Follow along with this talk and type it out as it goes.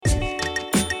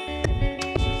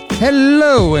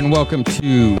Hello and welcome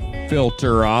to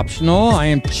Filter Optional. I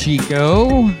am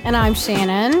Chico. And I'm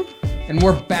Shannon. And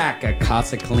we're back at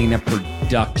Casa Colina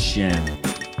Production.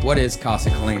 What is Casa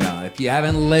Colina? If you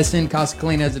haven't listened, Casa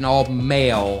Colina is an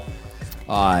all-male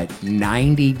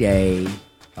 90-day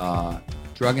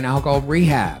drug and alcohol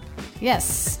rehab.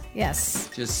 Yes.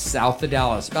 Just south of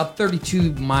Dallas, about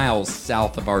 32 miles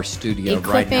south of our studio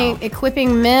right now.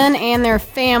 Equipping men and their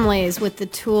families with the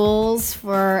tools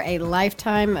for a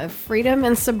lifetime of freedom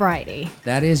and sobriety.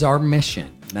 That is our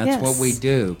mission. That's what we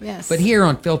do. Yes. But here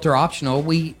on Filter Optional,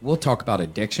 we'll talk about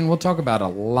addiction. We'll talk about a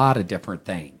lot of different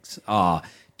things.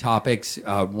 Topics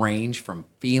range from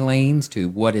feelings to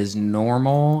what is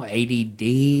normal, ADD.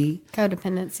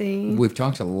 Codependency. We've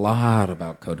talked a lot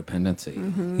about codependency.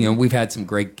 Mm-hmm. You know, we've had some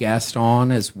great guests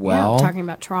on as well. Yeah, talking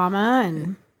about trauma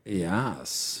and...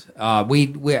 Yes.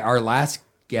 We our last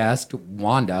guest,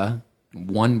 Wanda,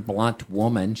 One Blunt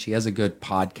Woman, she has a good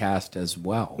podcast as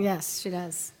well. Yes, she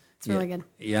does. It's really good.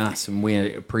 Yes, and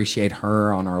we appreciate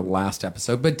her on our last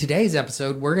episode. But today's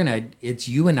episode, it's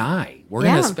you and I. We're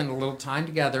going to spend a little time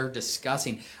together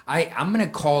discussing. I'm going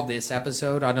to call this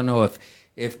episode, I don't know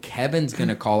if Kevin's going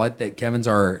to call it, that Kevin's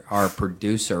our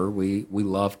producer. We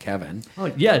love Kevin. Oh,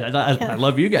 yeah, I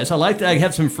love you guys. I like that I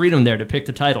have some freedom there to pick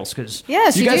the titles because you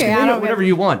guys do. can do whatever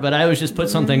you want, but I always just put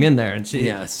something in there and see.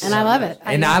 Yes. And I love it.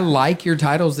 I like your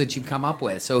titles that you come up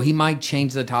with. So he might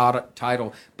change the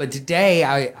title. But today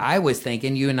I was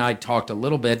thinking, you and I talked a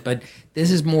little bit, but this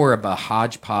is more of a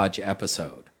hodgepodge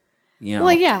episode. You know?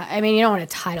 Well, yeah. I mean, you don't want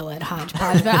to title it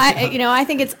hodgepodge, but I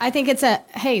think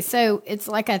it's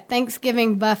like a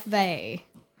Thanksgiving buffet.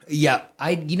 Yeah,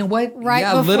 you know what? Right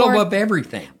a little of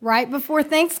everything. Right before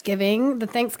Thanksgiving, the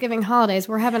Thanksgiving holidays,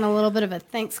 we're having a little bit of a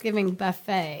Thanksgiving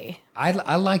buffet.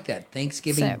 I like that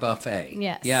Thanksgiving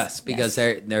buffet. Yes, because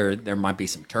there might be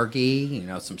some turkey,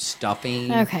 some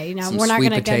stuffing. Okay, some we're not sweet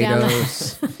going to go down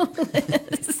potatoes. the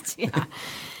list. Yeah.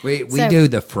 We do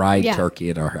the fried turkey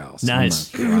at our house. Nice.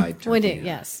 Fried turkey. We do.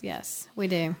 Yes, we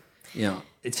do.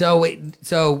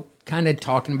 So kind of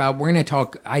talking about, we're going to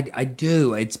talk. I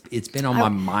do. It's been on my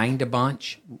mind a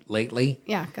bunch lately.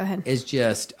 Yeah, go ahead. It's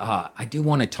just I do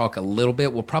want to talk a little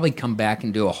bit. We'll probably come back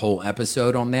and do a whole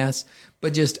episode on this,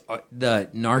 but just the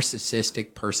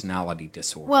narcissistic personality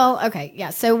disorder. Well, okay,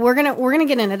 yeah. So we're gonna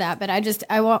get into that, but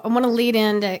I want to lead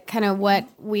into kind of what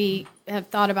we have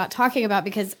thought about talking about,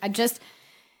 because I just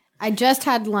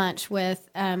had lunch with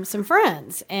some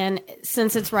friends, and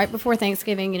since it's right before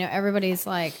Thanksgiving, everybody's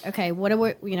like, okay, what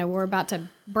do we're about to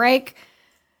break,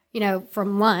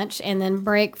 from lunch and then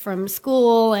break from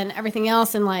school and everything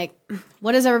else, and like,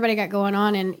 what has everybody got going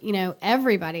on? And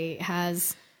everybody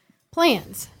has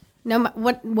plans,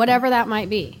 whatever that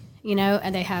might be,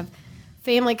 and they have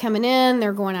family coming in,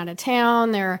 they're going out of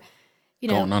town, they're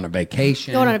going on a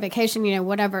vacation,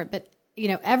 whatever. But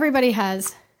everybody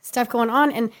has stuff going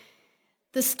on, and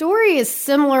the story is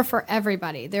similar for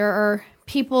everybody. There are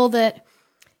people that,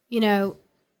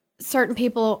 certain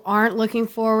people aren't looking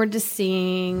forward to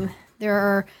seeing.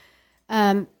 There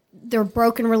are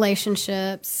broken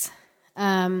relationships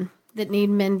that need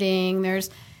mending. There's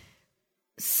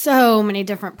so many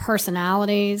different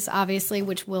personalities, obviously,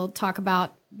 which we'll talk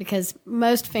about, because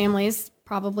most families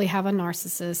probably have a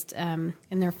narcissist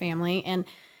in their family.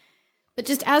 But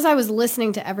just as I was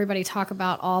listening to everybody talk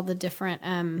about all the different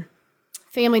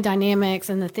family dynamics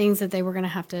and the things that they were going to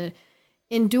have to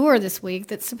endure this week,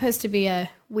 that's supposed to be a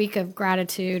week of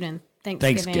gratitude and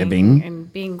Thanksgiving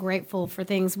and being grateful for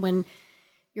things, when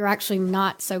you're actually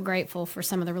not so grateful for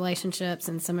some of the relationships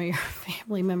and some of your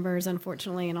family members,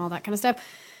 unfortunately, and all that kind of stuff.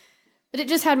 But it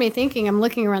just had me thinking. I'm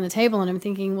looking around the table and I'm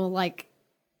thinking, well, like,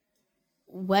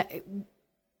 what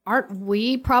aren't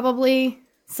we probably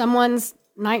someone's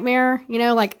nightmare?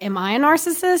 Like, am I a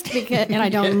narcissist and I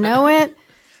don't know it?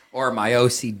 Or am I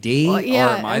OCD? Well, yeah,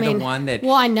 or am I the one that...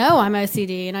 Well, I know I'm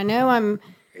OCD, and I know I'm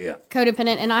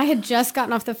codependent, and I had just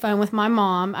gotten off the phone with my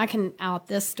mom. I can out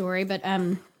this story, but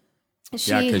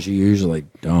because you usually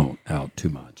don't out too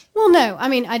much. Well, no. I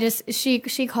mean, she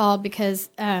called because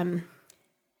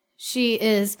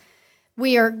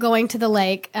we are going to the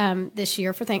lake this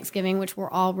year for Thanksgiving, which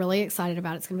we're all really excited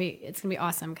about. It's gonna be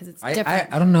awesome because it's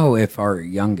different. I don't know if our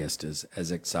youngest is as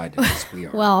excited as we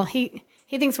are. Well,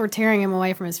 he thinks we're tearing him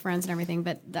away from his friends and everything,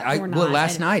 but we're not. Well,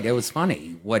 last night it was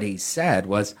funny. What he said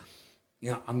was,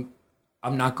 I'm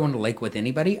not going to lake with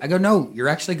anybody. I go, no, you're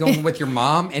actually going with your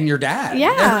mom and your dad.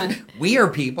 Yeah. We are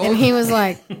people. And he was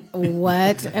like,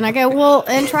 what? And I go, well,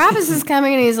 and Travis is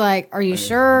coming. And he's like, are you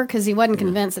sure? Because he wasn't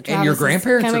convinced that Travis and your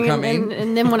grandparents are coming.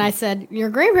 And then when I said, your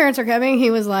grandparents are coming,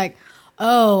 he was like,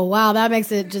 oh, wow, that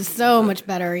makes it just so much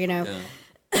better, Yeah.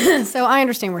 So I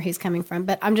understand where he's coming from,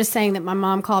 but I'm just saying that my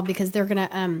mom called because they're going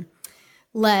to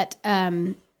let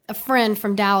a friend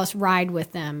from Dallas ride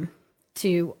with them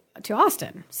to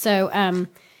Austin. So,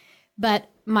 but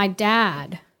my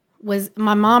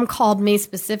mom called me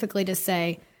specifically to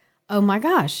say, oh my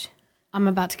gosh, I'm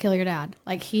about to kill your dad.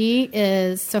 Like he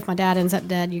is, so if my dad ends up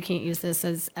dead, you can't use this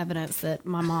as evidence that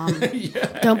my mom,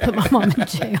 don't put my mom in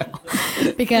jail.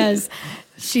 Because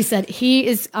she said,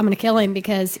 I'm going to kill him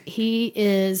because he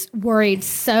is worried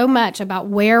so much about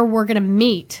where we're going to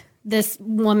meet this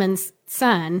woman's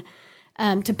son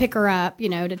to pick her up,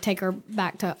 to take her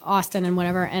back to Austin and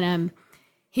whatever. And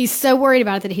he's so worried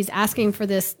about it that he's asking for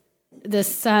this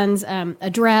son's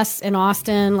address in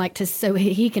Austin, so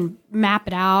he can map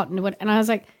it out and I was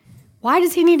like, why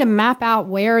does he need to map out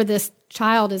where this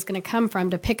child is going to come from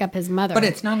to pick up his mother? But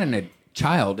it's not a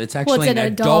child; it's actually an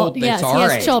adult that's yes, our he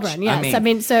has age. children. Yes,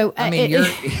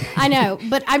 I know,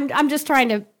 but I'm just trying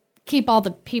to keep all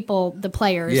the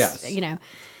players. Yes.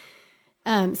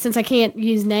 Since I can't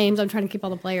use names, I'm trying to keep all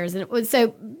the players, and it was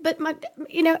so. But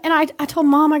and I told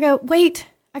Mom, I go, wait,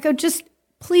 just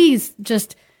please,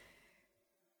 just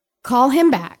call him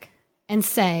back and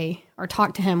say, or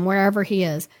talk to him wherever he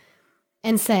is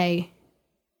and say,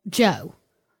 Joe,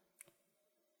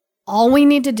 all we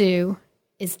need to do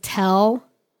is tell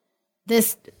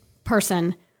this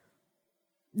person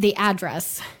the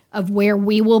address of where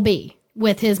we will be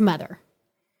with his mother.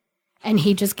 And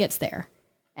he just gets there.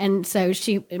 And so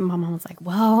my mom was like,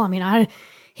 well, and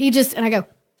I go,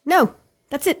 no,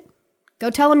 that's it.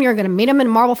 Go tell him you're going to meet him in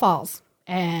Marble Falls.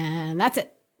 And that's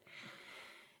it.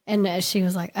 And she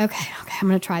was like, okay, I'm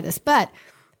going to try this. But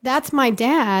that's my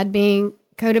dad being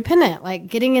codependent, like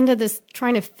getting into this,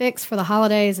 trying to fix for the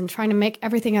holidays and trying to make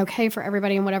everything okay for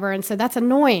everybody and whatever. And so that's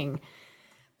annoying.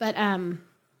 But,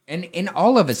 and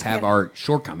all of us have our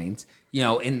shortcomings,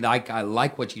 and I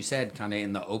like what you said kind of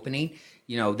in the opening,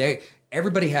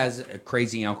 everybody has a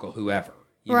crazy uncle, whoever.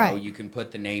 You can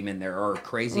put the name in there, or a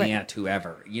crazy aunt,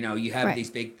 whoever. You have these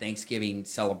big Thanksgiving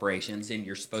celebrations, and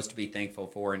you're supposed to be thankful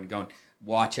for and going,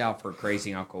 watch out for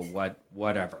crazy uncle,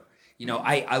 whatever.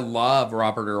 I love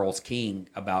Robert Earl King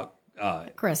about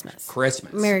Christmas.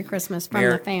 Merry Christmas from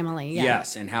the family. Yeah.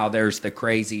 Yes, and how there's the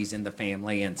crazies in the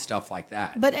family and stuff like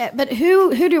that. But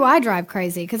who do I drive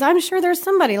crazy? Because I'm sure there's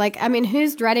somebody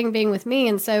who's dreading being with me,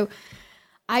 and so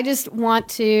I just want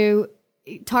to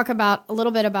talk about a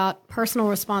little bit about personal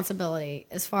responsibility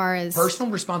as far as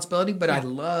personal responsibility. But I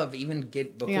love we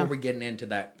get into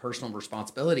that personal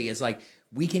responsibility is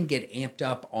we can get amped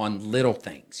up on little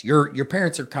things. Your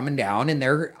parents are coming down and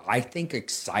they're, I think,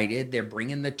 excited. They're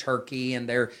bringing the turkey and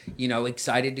they're,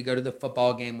 excited to go to the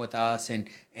football game with us and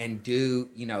do,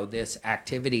 this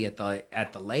activity at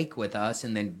the lake with us.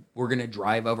 And then we're going to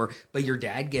drive over. But your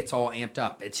dad gets all amped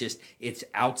up. It's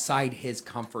outside his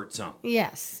comfort zone.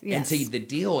 Yes. And see, the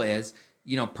deal is,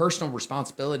 personal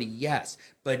responsibility, yes.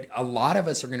 But a lot of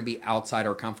us are going to be outside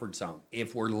our comfort zone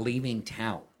if we're leaving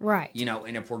town. Right.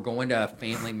 And if we're going to a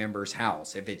family member's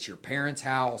house, if it's your parents'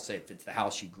 house, if it's the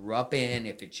house you grew up in,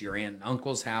 if it's your aunt and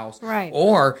uncle's house. Right.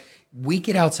 Or we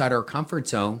get outside our comfort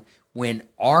zone when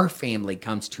our family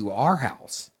comes to our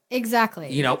house.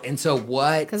 Exactly. And so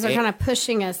what? Because they're kind of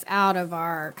pushing us out of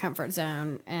our comfort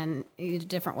zone and in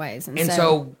different ways. And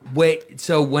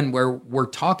so when we're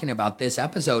talking about this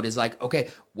episode is okay,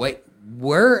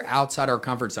 we're outside our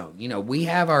comfort zone. We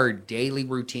have our daily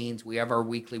routines, we have our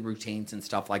weekly routines and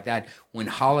stuff like that. When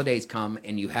holidays come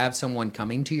and you have someone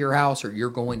coming to your house or you're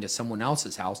going to someone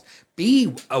else's house,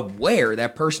 be aware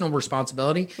that personal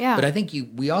responsibility. Yeah. But I think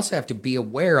we also have to be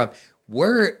aware of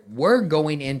we're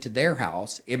going into their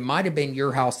house. It might have been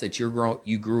your house that you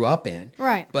grew up in.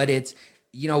 Right. But it's,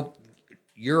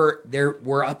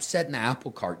 we're upset in the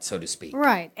apple cart, so to speak.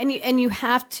 Right. And you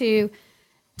have to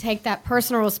take that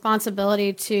personal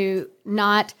responsibility to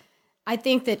not, I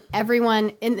think that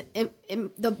everyone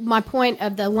my point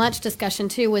of the lunch discussion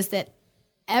too was that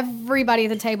everybody at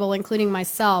the table, including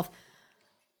myself,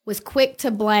 was quick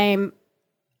to blame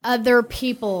other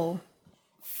people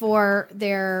for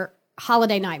their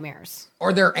holiday nightmares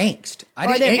or their angst.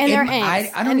 Their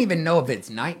angst. I don't even know if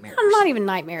it's nightmares. Not even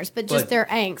nightmares, but just their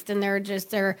angst and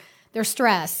their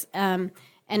stress and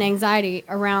anxiety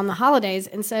around the holidays.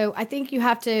 And so I think you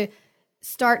have to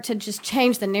start to just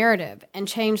change the narrative and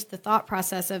change the thought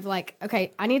process of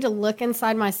okay, I need to look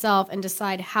inside myself and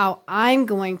decide how I'm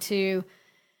going to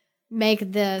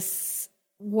make this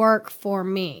work for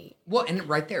me. Well, and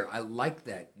right there, I like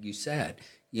that you said,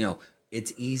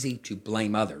 it's easy to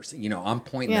blame others. I'm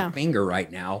pointing the finger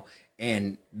right now,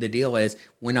 And the deal is,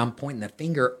 when I'm pointing the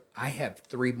finger, I have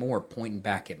 3 more pointing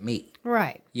back at me.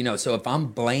 Right. You know, so if I'm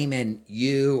blaming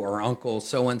you or Uncle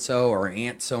so-and-so or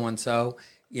Aunt so-and-so,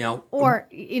 you know. Or,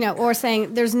 or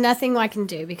saying there's nothing I can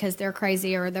do because they're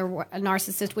crazy or they're a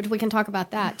narcissist, which we can talk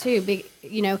about that too.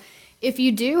 If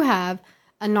you do have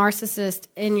a narcissist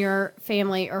in your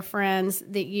family or friends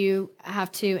that you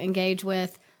have to engage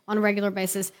with on a regular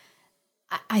basis,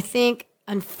 I think,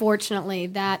 unfortunately,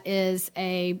 that is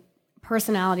a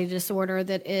personality disorder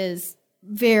that is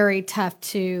very tough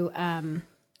to.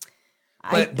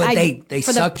 But they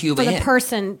suck you in.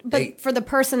 For the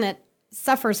person that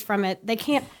suffers from it, they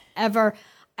can't ever.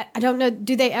 I don't know.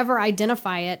 Do they ever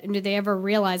identify it, and do they ever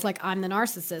realize, like, I'm the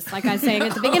narcissist? Like I was saying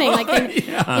at the beginning,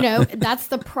 that's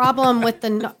the problem with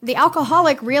the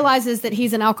alcoholic realizes that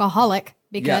he's an alcoholic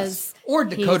because or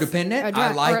the codependent.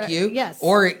 I like you. Yes.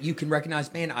 Or you can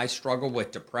recognize, man, I struggle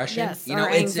with depression. Yes. Or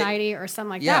anxiety or something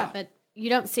like that. But you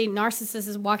don't see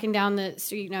narcissists walking down the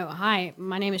street. Hi,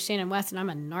 my name is Shannon West, and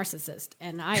I'm a narcissist,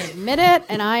 and I admit it,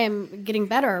 and I am getting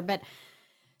better. But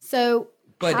so.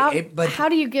 How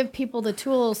do you give people the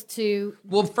tools to?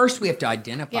 Well, first we have to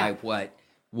identify what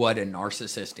a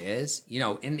narcissist is.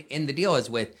 And the deal is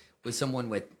with someone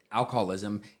with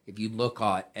alcoholism. If you look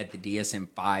at the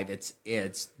DSM-5,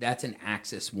 that's an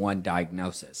Axis 1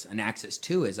 diagnosis. An Axis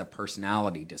 2 is a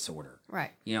personality disorder.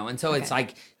 Right. And so it's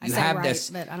like you have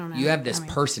this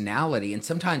personality, and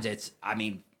sometimes it's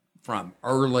from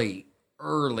early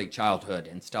childhood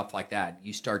and stuff like that,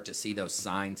 you start to see those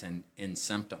signs and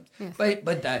symptoms. Yes.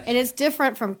 And it's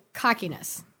different from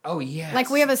cockiness. Oh, yes. Like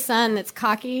we have a son that's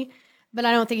cocky, but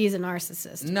I don't think he's a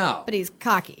narcissist. No. But he's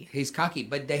cocky. He's cocky,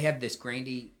 but they have this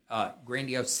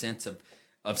grandiose sense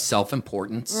of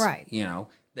self-importance. Right.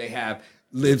 They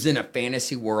lives in a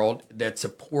fantasy world that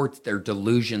supports their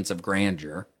delusions of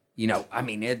grandeur. They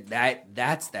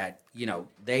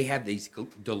have these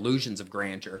delusions of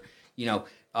grandeur,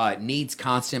 needs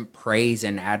constant praise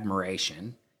and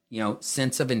admiration,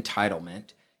 sense of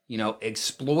entitlement,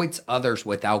 exploits others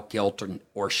without guilt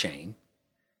or shame,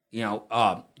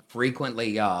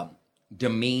 frequently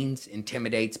demeans,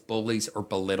 intimidates, bullies, or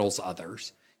belittles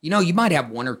others. You might have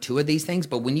 1 or 2 of these things,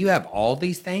 but when you have all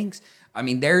these things, I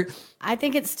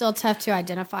think it's still tough to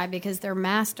identify because they're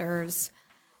masters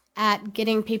at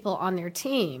getting people on their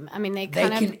team. They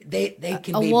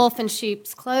can be wolf in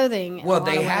sheep's clothing. Well,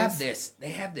 they have this.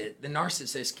 They have the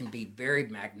narcissist can be very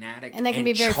magnetic and they can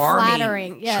be very charming,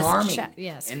 flattering. Yes, charming.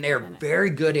 Yes, and they're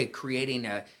very good at creating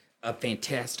a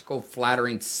fantastical,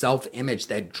 flattering self-image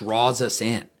that draws us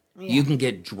in. Yeah. You can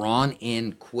get drawn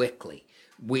in quickly.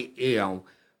 We're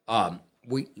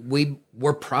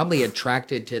probably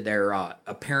attracted to their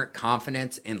apparent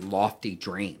confidence and lofty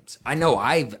dreams. I know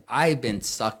I've been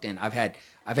sucked in. I've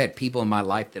had people in my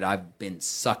life that I've been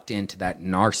sucked into that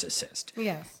narcissist.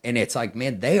 Yes. And it's like,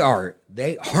 man, they are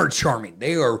charming.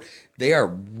 They are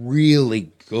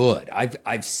really good.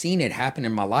 I've seen it happen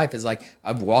in my life. It's like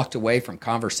I've walked away from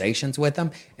conversations with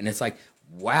them, and it's like,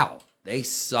 wow, they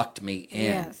sucked me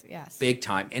in. Yes. Big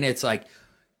time. And it's like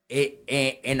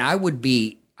and I would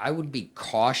be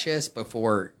cautious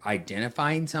before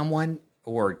identifying someone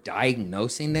or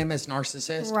diagnosing them as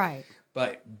narcissist. Right.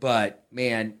 But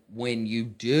man, when you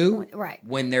do, right,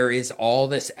 when there is all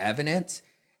this evidence,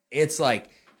 it's like,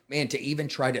 man, to even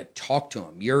try to talk to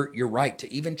them, you're right.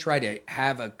 To even try to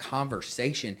have a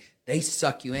conversation, they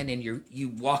suck you in, and you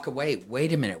walk away.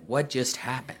 Wait a minute, what just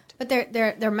happened? But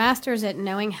they're masters at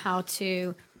knowing how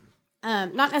to,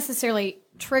 not necessarily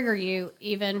trigger you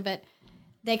even, but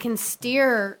they can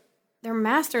steer. They're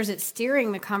masters at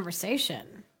steering the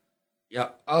conversation. Yeah.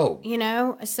 Oh.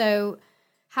 So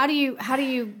how do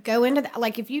you go into that?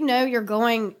 Like, if you're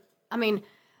going,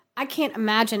 I can't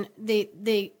imagine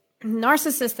the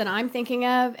narcissist that I'm thinking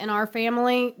of in our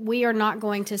family, we are not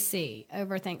going to see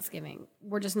over Thanksgiving.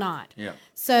 We're just not. Yeah.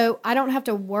 So I don't have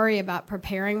to worry about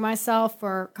preparing myself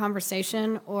for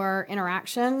conversation or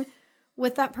interaction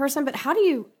with that person. But how do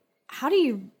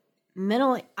you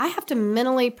mentally, I have to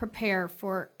mentally prepare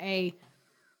for a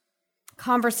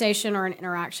conversation or an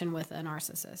interaction with a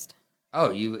narcissist.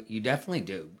 Oh, you definitely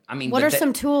do. What are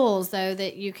some tools though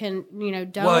that you can,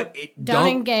 don't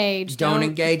engage. Don't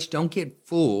engage. Don't get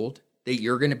fooled that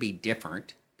you're going to be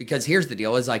different. Because here's the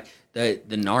deal: is like the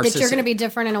narcissist. That you're going to be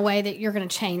different in a way that you're going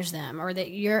to change them, or that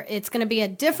it's going to be a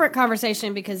different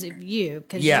conversation because of you.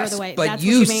 Because you're the way. But that's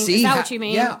you what you mean. see, is that what you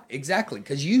mean? Yeah, exactly.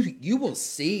 Because you will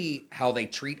see how they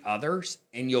treat others,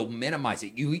 and you'll minimize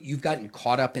it. You've gotten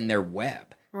caught up in their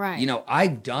web. Right.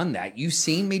 I've done that. You've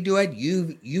seen me do it.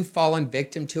 You've fallen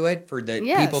victim to it for the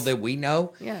people that we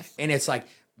know. Yes. And it's like,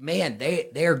 man,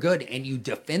 they are good, and you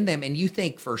defend them, and you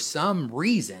think for some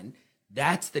reason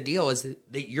that's the deal, is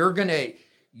that you're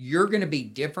gonna be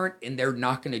different, and they're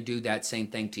not gonna do that same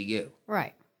thing to you.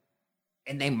 Right.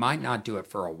 And they might not do it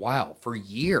for a while, for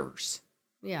years.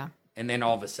 Yeah. And then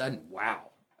all of a sudden,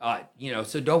 wow.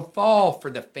 So don't fall for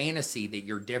the fantasy that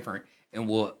you're different and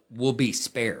will be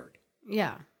spared.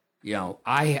 Yeah.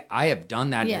 I have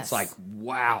done that. Yes. And it's like,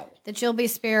 wow. That you'll be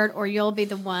spared, or you'll be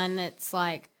the one that's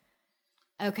like,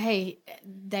 okay,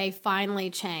 they finally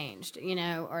changed,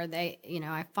 or they,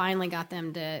 I finally got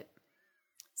them to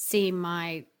see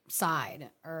my side,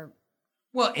 or.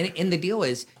 Well, and the deal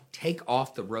is, take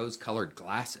off the rose-colored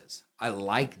glasses. I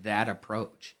like that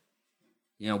approach.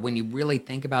 When you really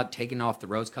think about taking off the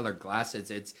rose-colored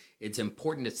glasses, it's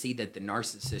important to see that the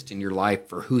narcissist in your life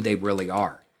for who they really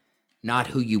are, not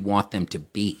who you want them to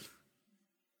be.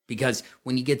 Because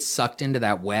when you get sucked into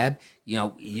that web,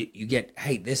 you get,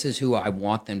 hey, this is who I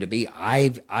want them to be.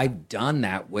 I've done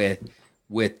that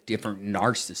with different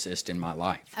narcissists in my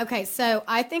life. Okay, so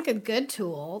I think a good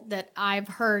tool that I've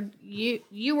heard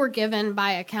you were given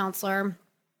by a counselor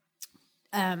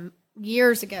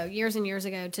years and years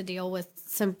ago to deal with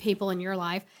some people in your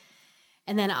life,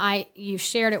 and then you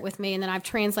shared it with me, and then I've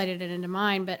translated it into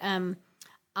mine. But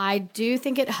I do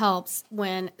think it helps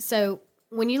when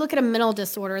you look at a mental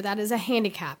disorder, that is a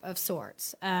handicap of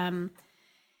sorts, and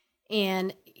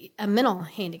a mental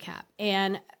handicap,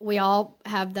 and we all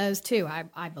have those too.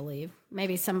 I believe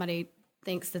maybe somebody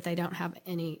thinks that they don't have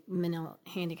any mental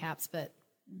handicaps, but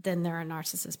then they're a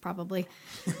narcissist probably.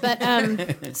 But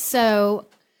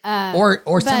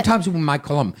or sometimes we might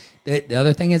call them. The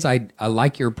other thing is, I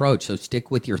like your approach. So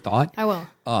stick with your thought. I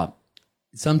will.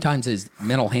 Sometimes is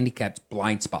mental handicaps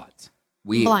blind spots.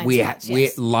 Yes.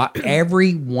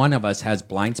 Every one of us has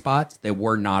blind spots that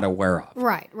we're not aware of.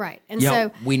 Right.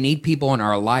 And we need people in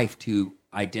our life to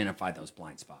identify those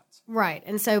blind spots. Right.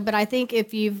 And so, but I think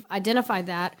if you've identified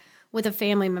that with a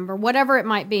family member, whatever it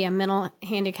might be, a mental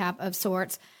handicap of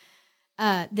sorts,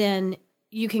 then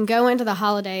you can go into the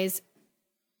holidays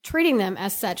treating them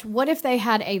as such. What if they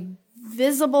had a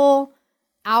visible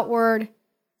outward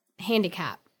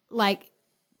handicap, like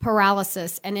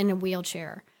paralysis and in a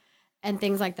wheelchair and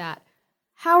things like that?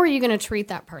 How are you going to treat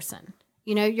that person?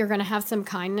 You're going to have some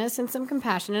kindness and some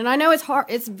compassion. And I know it's hard.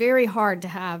 It's very hard to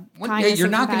have kindness. You're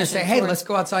not going to say, hey, let's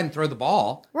go outside and throw the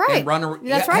ball. Right. And run around.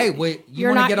 That's right. Hey, you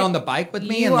want to get on the bike with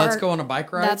me and let's go on a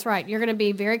bike ride? That's right. You're going to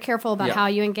be very careful about how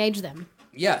you engage them.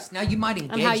 Yes. Now, you might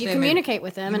engage them. And how you communicate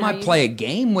with them. You might play a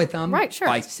game with them right, sure.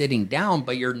 by sitting down,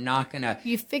 but you're not going to.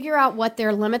 You figure out what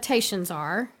their limitations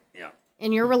are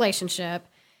in your relationship,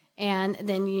 and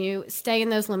then you stay in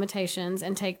those limitations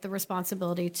and take the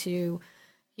responsibility to,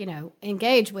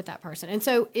 engage with that person. And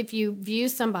so if you view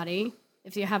somebody,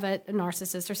 if you have a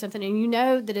narcissist or something, and you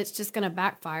know that it's just going to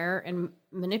backfire and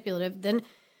manipulative, then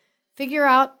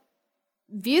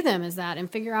view them as that and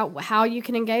figure out how you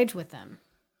can engage with them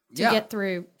to get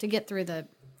through the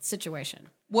situation.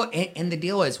 Well, and the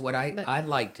deal is what I'd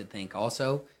like to think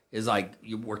also is like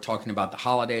we're talking about the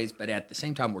holidays, but at the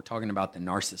same time we're talking about the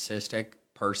narcissistic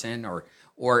person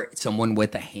or someone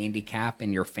with a handicap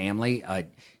in your family.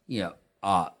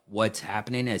 What's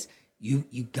happening is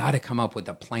you got to come up with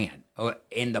a plan.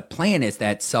 And the plan is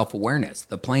that self-awareness.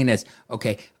 The plan is,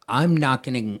 okay, I'm not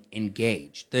going to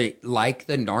engage. Like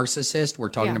the narcissist, we're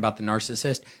talking about the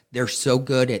narcissist, they're so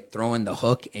good at throwing the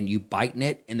hook and you biting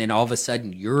it, and then all of a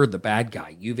sudden you're the bad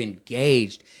guy. You've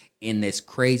engaged in this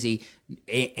crazy,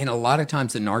 and a lot of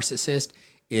times the narcissist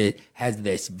has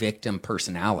this victim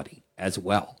personality as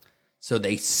well. So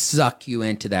they suck you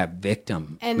into that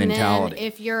victim mentality. And then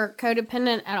if you're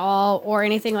codependent at all or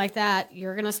anything like that,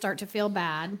 you're going to start to feel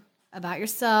bad about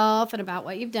yourself and about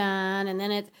what you've done. And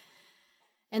then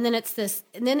it's this,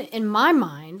 and then in my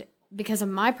mind, because of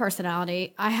my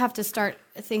personality, I have to start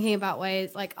thinking about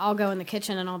ways, like I'll go in the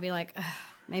kitchen and I'll be like,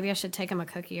 maybe I should take him a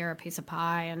cookie or a piece of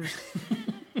pie and,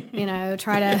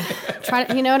 try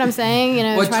to, you know what I'm saying?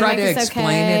 Try to make this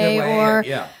okay.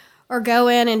 Or go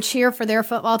in and cheer for their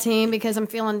football team because I'm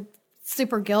feeling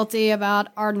super guilty about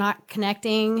our not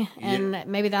connecting, and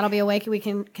maybe that'll be a way we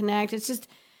can connect. It's just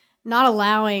not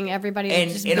allowing everybody to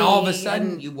just be. And all of a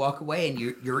sudden you walk away and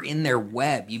you're in their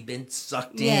web. You've been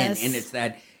sucked in, and it's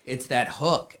that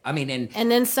hook. I mean, and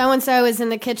then so-and-so is in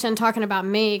the kitchen talking about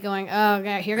me going, oh,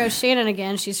 God, here goes Shannon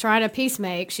again. She's trying to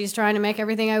peacemake. She's trying to make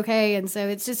everything okay. And so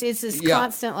it's this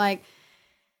constant like.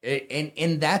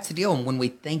 And that's the deal. And when we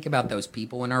think about those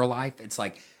people in our life, it's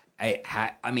like,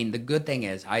 I mean, the good thing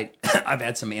is I've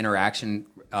had some interaction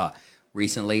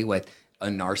recently with a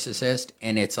narcissist,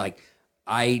 and it's like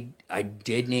I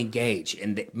didn't engage,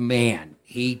 and man,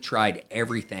 he tried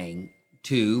everything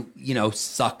to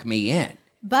suck me in.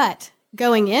 But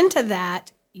going into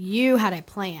that, you had a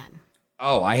plan.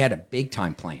 Oh, I had a big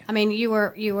time plan. I mean, you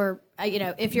were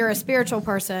if you're a spiritual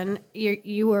person,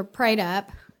 you were prayed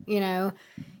up.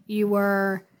 You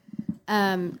were.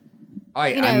 I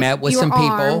met with some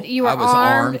armed. people. I was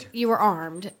armed. You were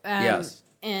armed. Yes.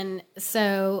 And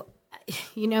so,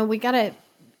 we got to,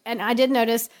 and I did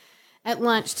notice at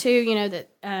lunch too, that,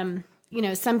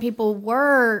 some people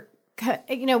were,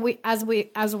 as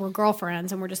we're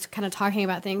girlfriends and we're just kind of talking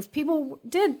about things, people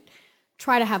did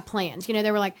try to have plans.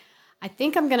 They were like, I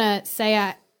think I'm going to say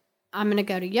I'm going to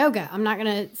go to yoga. I'm not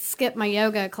going to skip my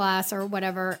yoga class or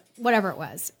whatever it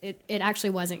was. It actually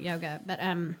wasn't yoga, but,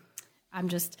 I'm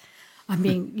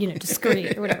being,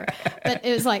 discreet or whatever. But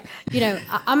it was like,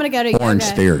 I'm going to go to Orange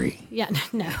yoga. Theory. Yeah,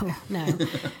 no.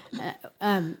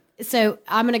 So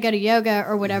I'm going to go to yoga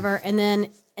or whatever, and then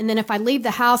if I leave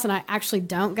the house and I actually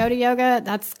don't go to yoga,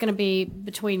 that's going to be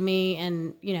between me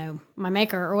and my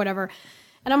maker or whatever.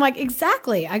 And I'm like,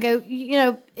 exactly. I go,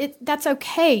 that's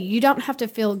okay. You don't have to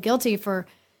feel guilty for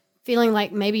feeling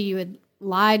like maybe you had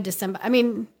lied to somebody. I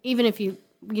mean, even if you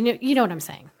know what I'm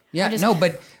saying. Yeah,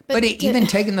 but even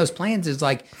taking those plans is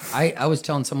like I was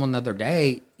telling someone the other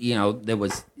day,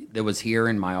 that was here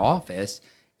in my office,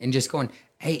 and just going,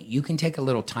 hey, you can take a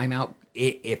little time out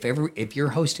if you're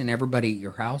hosting everybody at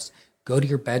your house. Go to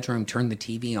your bedroom, turn the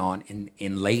TV on,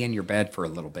 and lay in your bed for a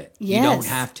little bit. Yes.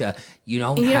 You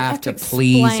don't have to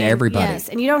please everybody. Yes,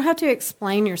 and you don't have to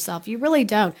explain yourself. You really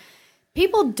don't.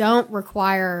 People don't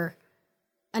require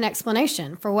an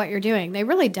explanation for what you're doing. They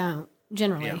really don't,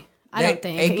 generally. Yeah. I don't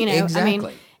think, exactly. I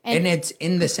mean, and it's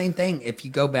in the same thing. If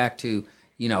you go back to,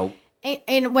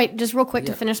 and wait, just real quick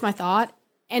to finish my thought.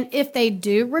 And if they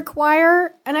do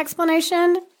require an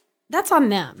explanation, that's on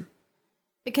them,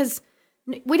 because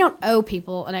we don't owe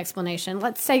people an explanation.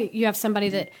 Let's say you have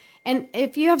somebody and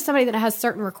if you have somebody that has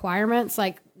certain requirements,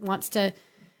 like wants to,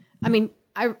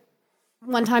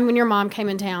 one time when your mom came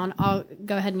in town, I'll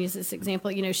go ahead and use this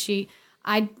example.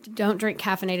 I don't drink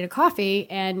caffeinated coffee,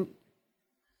 and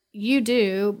you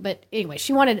do, but anyway,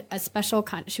 she wanted a special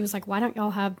kind. She was like, why don't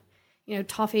y'all have,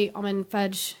 toffee, almond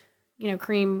fudge,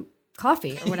 cream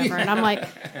coffee or whatever. And I'm like,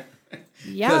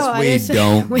 yeah, because we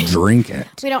don't drink it.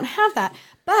 We don't have that.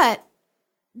 But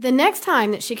the next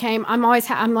time that she came, I'm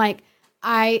like,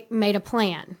 I made a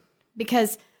plan,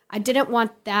 because I didn't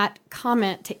want that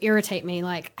comment to irritate me.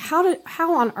 Like,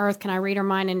 how on earth can I read her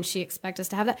mind and she expect us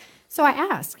to have that? So I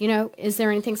asked, is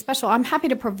there anything special? I'm happy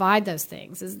to provide those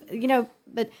things,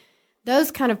 but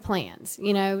those kind of plans,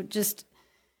 just,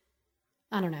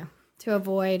 I don't know, to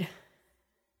avoid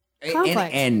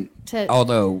conflict. And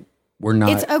although we're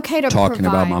not it's okay to talking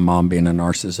provide. about my mom being a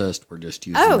narcissist, we're just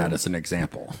using that as an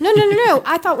example. No.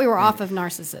 I thought we were off of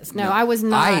narcissists. No, I was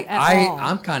not at all.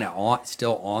 I'm kind of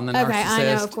still on the narcissist. Okay, I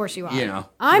know, of course you are.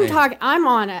 I'm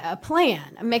on a plan.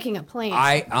 I'm making a plan.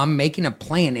 I'm making a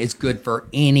plan is good for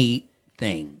anything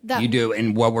you do,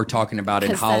 and what we're talking about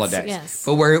in holidays. Yes.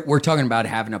 But we're talking about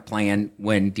having a plan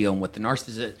when dealing with the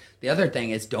narcissist. The other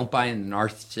thing is, don't buy in the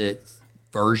narcissist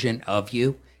version of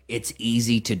you. It's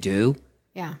easy to do.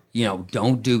 Yeah.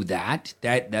 Don't do that.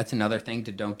 That's another thing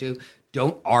to don't do.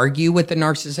 Don't argue with the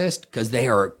narcissist, because they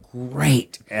are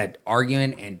great at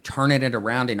arguing and turning it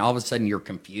around, and all of a sudden you're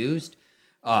confused.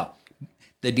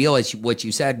 The deal is what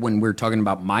you said when we were talking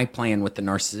about my plan with the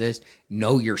narcissist.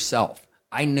 Know yourself.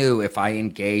 I knew if I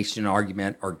engaged in an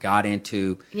argument or got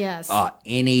into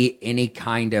any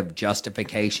kind of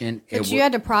justification, but you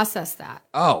had to process that.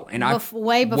 Oh, and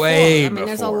way before. I mean,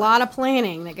 there's a lot of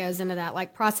planning that goes into that,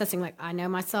 like processing. Like, I know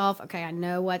myself. Okay, I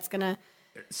know what's gonna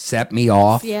set me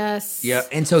off. Yes. Yeah,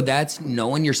 and so that's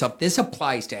knowing yourself. This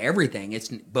applies to everything.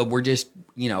 But we're just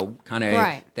kind of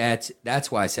right. That's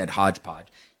why I said hodgepodge.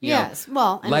 Yes.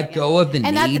 Well, let go of the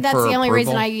need that's for the only approval.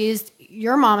 reason I used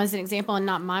your mom as an example and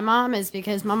not my mom is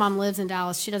because my mom lives in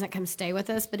Dallas. She doesn't come stay with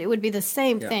us, but it would be the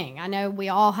same thing. I know we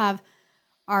all have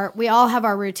our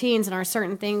routines and our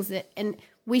certain things and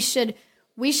we should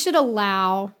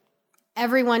allow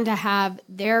everyone to have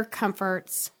their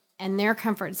comforts and their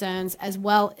comfort zones, as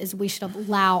well as we should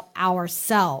allow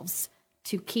ourselves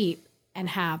to keep and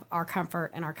have our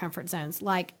comfort and our comfort zones.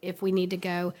 Like if we need to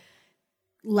go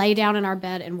lay down in our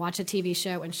bed and watch a TV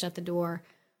show and shut the door,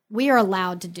 we are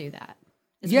allowed to do that.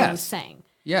 Is what I'm saying.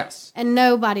 Yes. And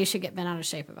nobody should get bent out of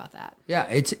shape about that. Yeah,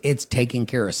 it's taking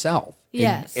care of self.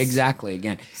 Yes. Exactly.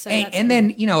 Again. So and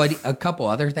then, a couple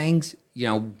other things,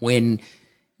 when,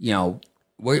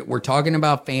 we're talking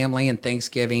about family and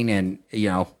Thanksgiving and,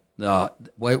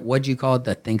 what'd you call it?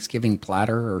 The Thanksgiving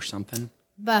platter or something?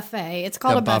 buffet. It's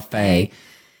called The a buffet. buffet.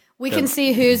 We can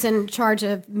see who's in charge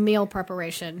of meal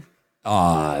preparation.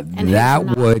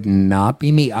 That would not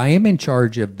be me. I am in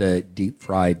charge of the deep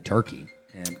fried turkey.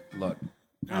 And look,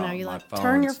 I know you my like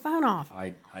turn your phone's- phone off.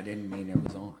 I didn't mean it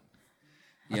was on.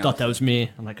 I thought that was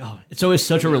me. I'm like, oh, it's always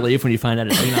such a relief when you find out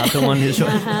it's not the one who's.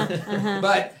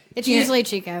 But It's usually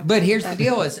Chico. But here's the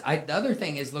deal: the other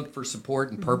thing is look for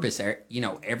support and purpose.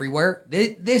 Everywhere.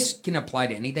 This can apply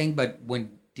to anything, but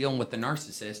when dealing with the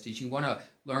narcissist, is you want to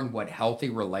learn what healthy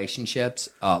relationships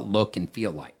look and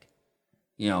feel like.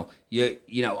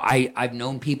 I've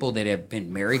known people that have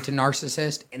been married to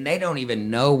narcissists, and they don't even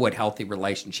know what healthy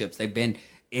relationships they've been.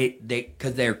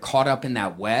 Because they're caught up in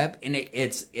that web, and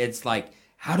it's like,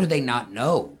 how do they not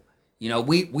know?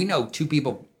 We know two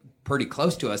people pretty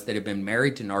close to us that have been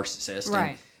married to narcissists.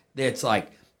 Right. And it's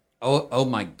like, oh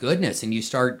my goodness. And you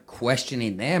start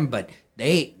questioning them, but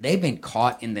they've been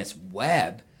caught in this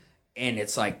web, and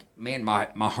it's like, man,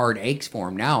 my heart aches for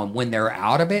them now. And when they're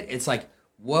out of it, it's like,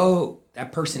 whoa,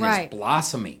 that person is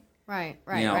blossoming. Right.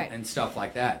 And stuff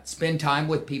like that. Spend time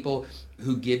with people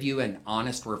who give you an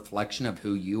honest reflection of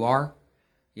who you are.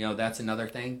 That's another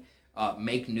thing.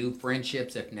 Make new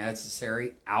friendships if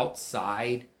necessary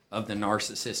outside of the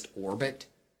narcissist orbit.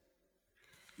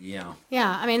 Yeah.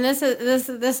 Yeah. I mean,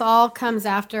 this all comes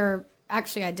after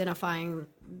actually identifying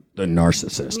The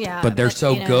narcissist. Yeah, But they're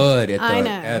so good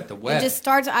at the web. It just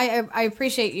starts. I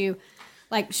appreciate you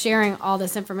like sharing all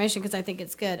this information because I think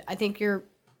it's good. I think you're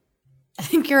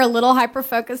a little hyper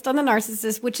focused on the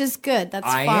narcissist, which is good. That's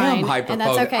I fine. am hyper and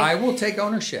that's focused. okay. I will take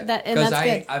ownership and because that's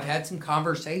good. I've had some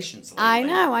conversations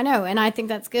lately. I know, and I think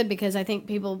that's good because I think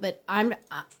people. But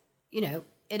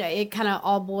it kind of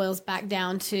all boils back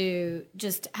down to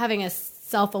just having a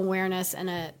self-awareness and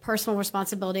a personal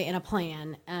responsibility and a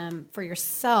plan for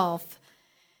yourself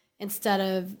instead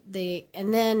of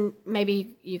and then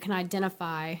maybe you can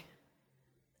identify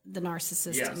the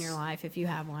narcissist in your life if you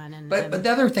have one. But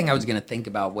the other thing I was going to think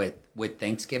about with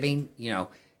Thanksgiving,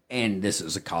 and this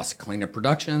is a Casa Cleanup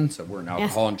production, so we're an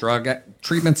alcohol and drug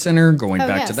treatment center. Going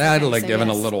back to that, okay, so giving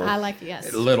a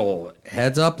little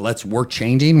heads up. We're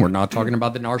changing. We're not talking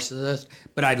about the narcissist,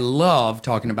 but I love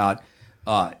talking about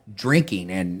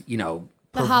drinking and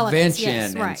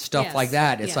prevention and stuff like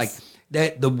that. It's like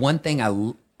that. The one thing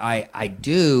I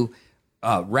do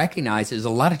recognize is a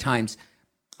lot of times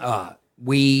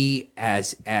we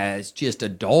as just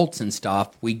adults and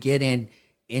stuff, we get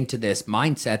into this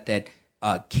mindset that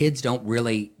kids don't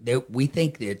really. We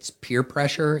think that it's peer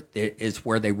pressure that is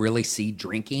where they really see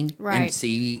drinking and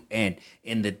see and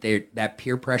that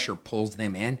peer pressure pulls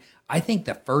them in. I think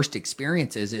the first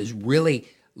experiences is really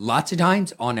lots of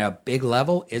times on a big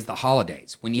level is the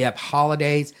holidays. When you have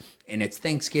holidays and it's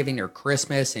Thanksgiving or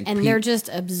Christmas and they're just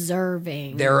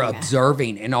observing. They're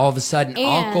observing, and all of a sudden,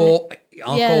 uncle,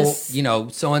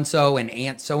 so and so, and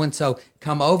aunt so and so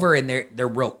come over, and they're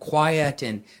real quiet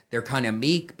and they're kind of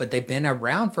meek, but they've been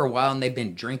around for a while and they've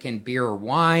been drinking beer or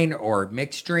wine or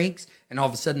mixed drinks, and all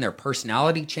of a sudden their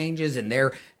personality changes and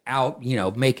they're out,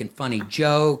 making funny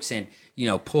jokes and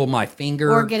pull my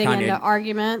finger or getting into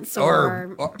arguments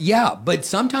or but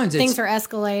sometimes things are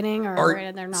escalating or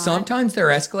they're not. Sometimes they're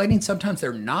escalating, sometimes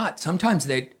they're not. Sometimes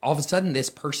all of a sudden this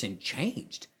person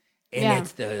changed, and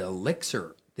it's the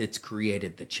elixir that's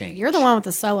created the change. You're the one with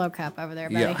the solo cup over there,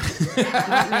 buddy.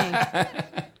 Not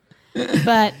me.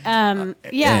 But I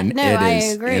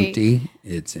agree. Empty.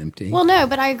 It's empty. Well, no,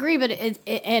 but I agree. But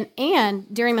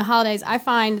and during the holidays, I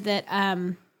find that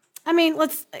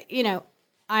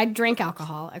I drink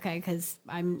alcohol, okay, because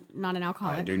I'm not an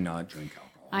alcoholic. I do not drink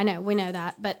alcohol. I know, we know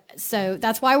that, but so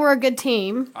that's why we're a good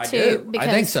team. I do. Because,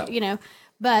 I think so.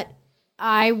 But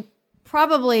I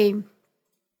probably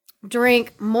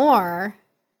drink more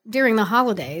during the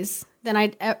holidays than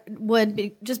I would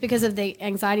be, just because of the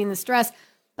anxiety and the stress.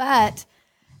 But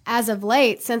as of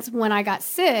late, since when I got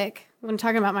sick, when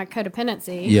talking about my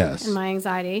codependency and my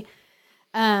anxiety,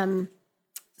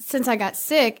 since I got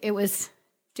sick, it was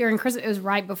during Christmas. It was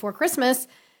right before Christmas.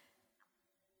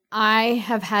 I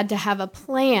have had to have a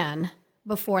plan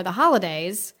before the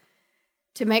holidays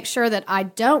to make sure that I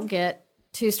don't get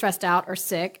too stressed out or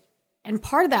sick. And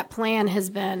part of that plan has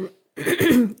been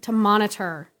to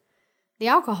monitor the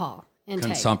alcohol intake.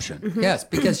 Consumption. Mm-hmm. Yes,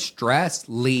 because stress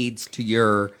leads to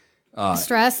your...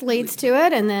 stress leads to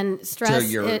it, and then stress... To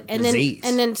your disease.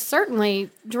 And then certainly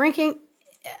drinking...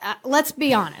 let's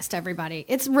be honest, everybody.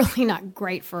 It's really not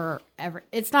great for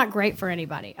it's not great for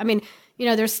anybody. I mean,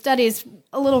 there's studies,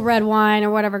 a little red wine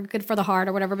or whatever, good for the heart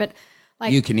or whatever, but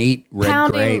like you can eat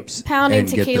red grapes, pounding and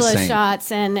get the tequila same.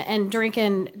 shots, and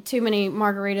drinking too many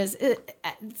margaritas.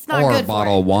 It's not Or good a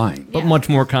bottle for of wine. But much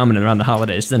more common around the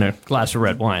holidays than a glass of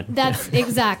red wine. That's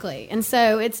exactly, and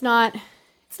so it's not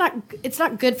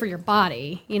good for your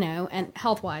body, and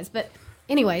health wise. But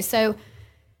anyway, so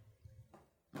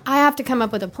I have to come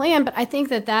up with a plan. But I think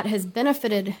that has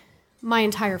benefited my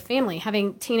entire family,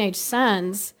 having teenage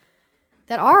sons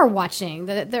that are watching.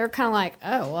 That they're kind of like,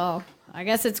 oh well, I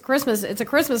guess it's Christmas. It's a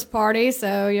Christmas party,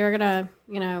 so you're gonna,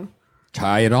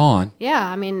 Tie it on. yeah.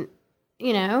 I mean,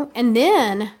 and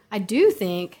then I do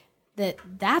think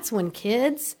that's when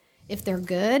kids, if they're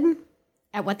good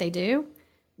at what they do,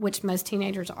 which most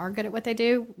teenagers are good at what they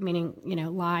do, meaning,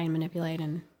 lie and manipulate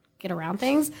and get around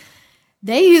things,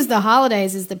 they use the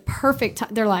holidays as the perfect time.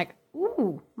 They're like,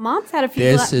 ooh, mom's had a few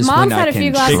glasses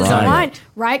of wine.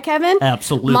 Right, Kevin?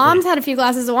 Absolutely. Mom's had a few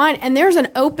glasses of wine, and there's an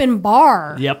open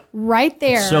bar right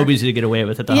there. So easy to get away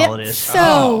with at the holidays.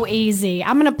 So easy.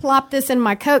 I'm going to plop this in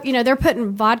my Coke. They're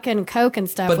putting vodka and Coke and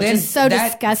stuff, which is so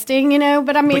disgusting,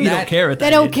 but I mean, you don't care at that they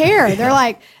don't age. care. They're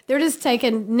like, they're just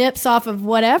taking nips off of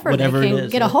whatever they can it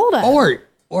is, get a hold of.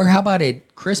 Or how about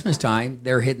at Christmas time,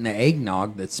 they're hitting the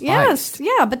eggnog that's spiced.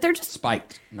 Yes, yeah, but they're just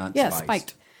Spiked, not yeah, spiced.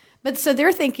 spiked. But so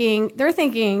they're thinking,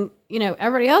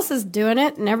 everybody else is doing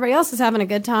it and everybody else is having a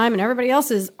good time and everybody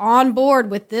else is on board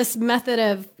with this method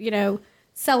of,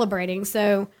 celebrating.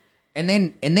 So And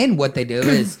then what they do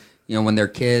is, when their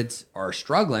kids are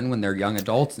struggling, when they're young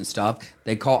adults and stuff,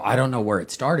 they call, I don't know where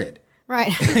it started.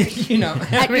 right.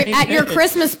 At At your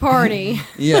Christmas party.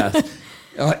 Yes.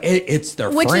 It's their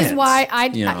Which friends. is why I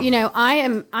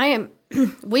am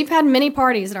we've had many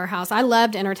parties at our house. I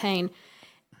love to entertain.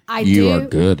 You are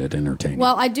good at entertaining.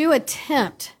 Well, I do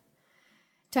attempt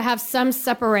to have some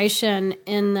separation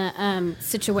in the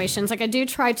situations. Like I do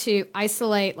try to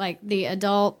isolate like the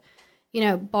adult,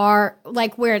 bar,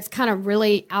 like where it's kind of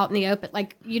really out in the open.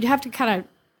 Like you'd have to kind of,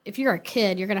 if you're a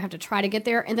kid, you're going to have to try to get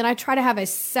there. And then I try to have a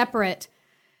separate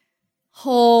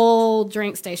whole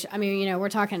drink station. I mean, we're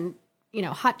talking,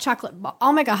 hot chocolate.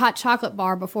 I'll make a hot chocolate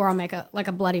bar before I'll make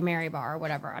a Bloody Mary bar or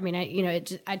whatever. I mean,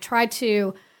 I try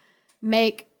to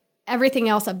make everything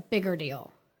else a bigger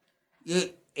deal.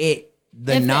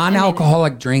 The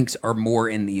non-alcoholic drinks are more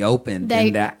in the open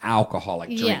than the alcoholic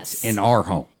drinks Yes. in our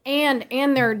home. And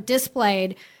they're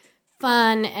displayed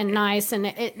fun and nice, and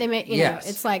they make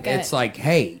it's like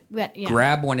hey, But, yeah.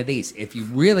 grab one of these. If you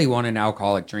really want an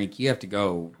alcoholic drink, you have to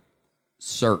go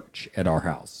search at our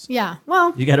house. yeah.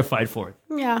 Well, You got to fight for it.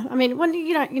 yeah. I mean, when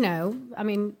you don't, I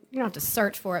mean, you don't have to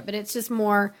search for it, but it's just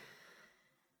more.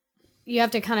 You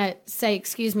have to kind of say,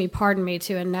 "Excuse me, pardon me"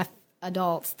 to enough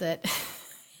adults that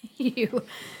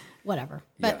whatever.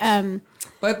 But Yes.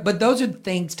 But those are the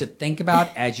things to think about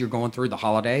as you're going through the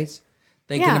holidays.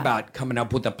 Thinking Yeah. about coming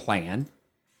up with a plan,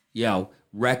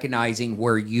 recognizing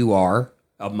where you are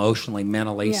emotionally,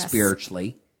 mentally, Yes.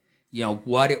 spiritually.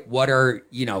 What are,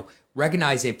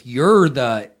 recognize if you're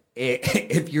the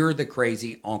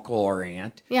crazy uncle or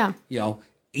aunt. yeah,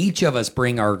 Each of us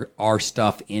bring our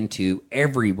stuff into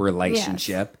every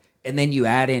relationship. And then you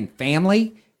add in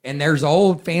family, and there's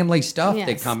old family stuff that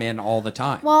Yes. come in all the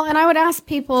time. well, and I would ask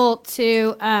people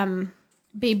to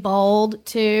be bold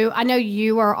too. I know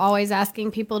you are always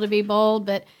asking people to be bold,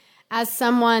 but as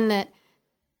someone that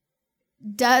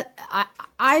does,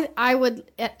 I would,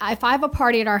 if I have a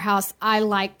party at our house, I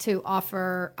like to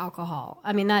offer alcohol.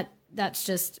 I mean, that's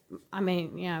just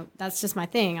my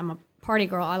thing. I'm a party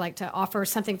girl. I like to offer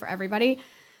something for everybody.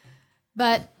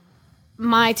 But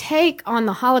my take on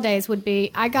the holidays would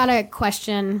be, I got a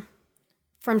question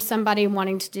from somebody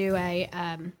wanting to do a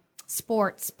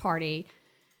sports party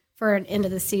for an end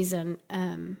of the season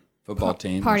Football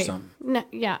team party. or something. No,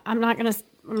 yeah, I'm not gonna.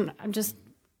 I'm just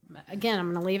again.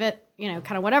 I'm gonna leave it.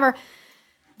 Kind of whatever.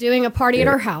 Doing a party at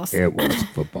our house. It was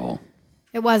football.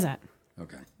 It wasn't,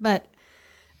 Okay. but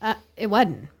it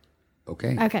wasn't.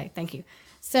 Okay. Okay, thank you.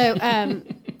 So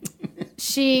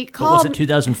she What called. was it,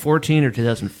 2014 or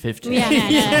 2015? Yeah,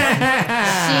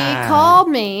 no. She called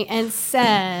me and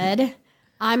said,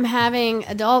 "I'm having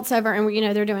adults over, and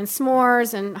they're doing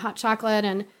s'mores and hot chocolate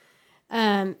and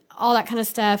all that kind of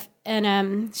stuff."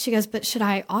 And she goes, "But should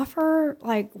I offer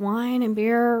like wine and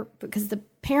beer because the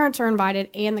parents are invited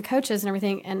and the coaches and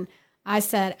everything?" And I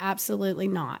said, "Absolutely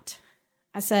not."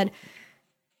 I said,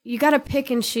 "You got to pick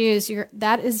and choose.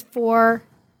 That is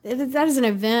an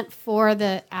event for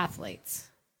the athletes."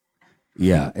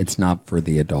 Yeah, it's not for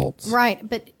the adults. Right,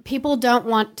 but people don't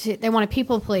want to. They want to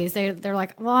people please. They're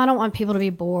like, well, I don't want people to be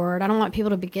bored. I don't want people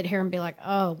to get here and be like,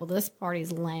 oh, well, this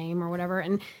party's lame or whatever.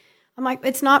 And I'm like,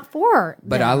 it's not for.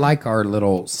 But them. I like our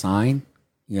little sign,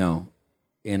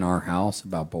 in our house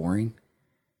about boring?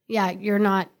 Yeah, you're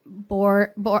not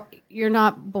bored. You're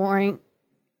not boring.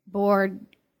 Bored.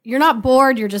 You're not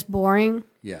bored. You're just boring.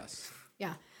 Yes.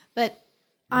 Yeah, but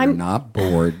I'm not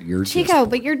bored. You're Chico, just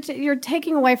but you're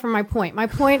taking away from my point. My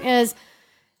point is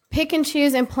pick and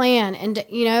choose and plan, and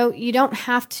you don't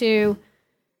have to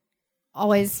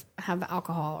always have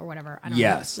alcohol or whatever. I don't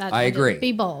Yes, know. I agree.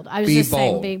 Be bold. I was just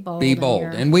saying be bold. Be bold.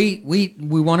 And we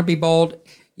want to be bold.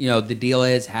 The deal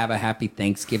is have a happy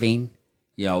Thanksgiving.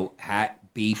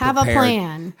 Be prepared. Have a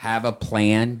plan. Have a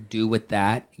plan. Do with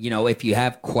that. If you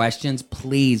have questions,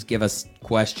 please give us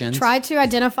questions. Try to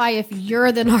identify if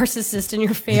you're the narcissist in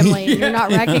your family and you're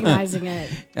not recognizing it.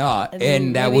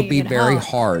 And that would be very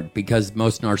hard because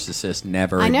most narcissists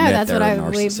never admit they're a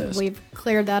narcissist. We've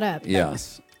cleared that up.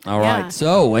 Yes. All right.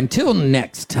 So until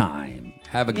next time,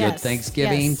 have a good Yes,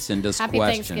 Thanksgiving. yes. Send us Happy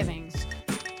questions. Thanksgiving.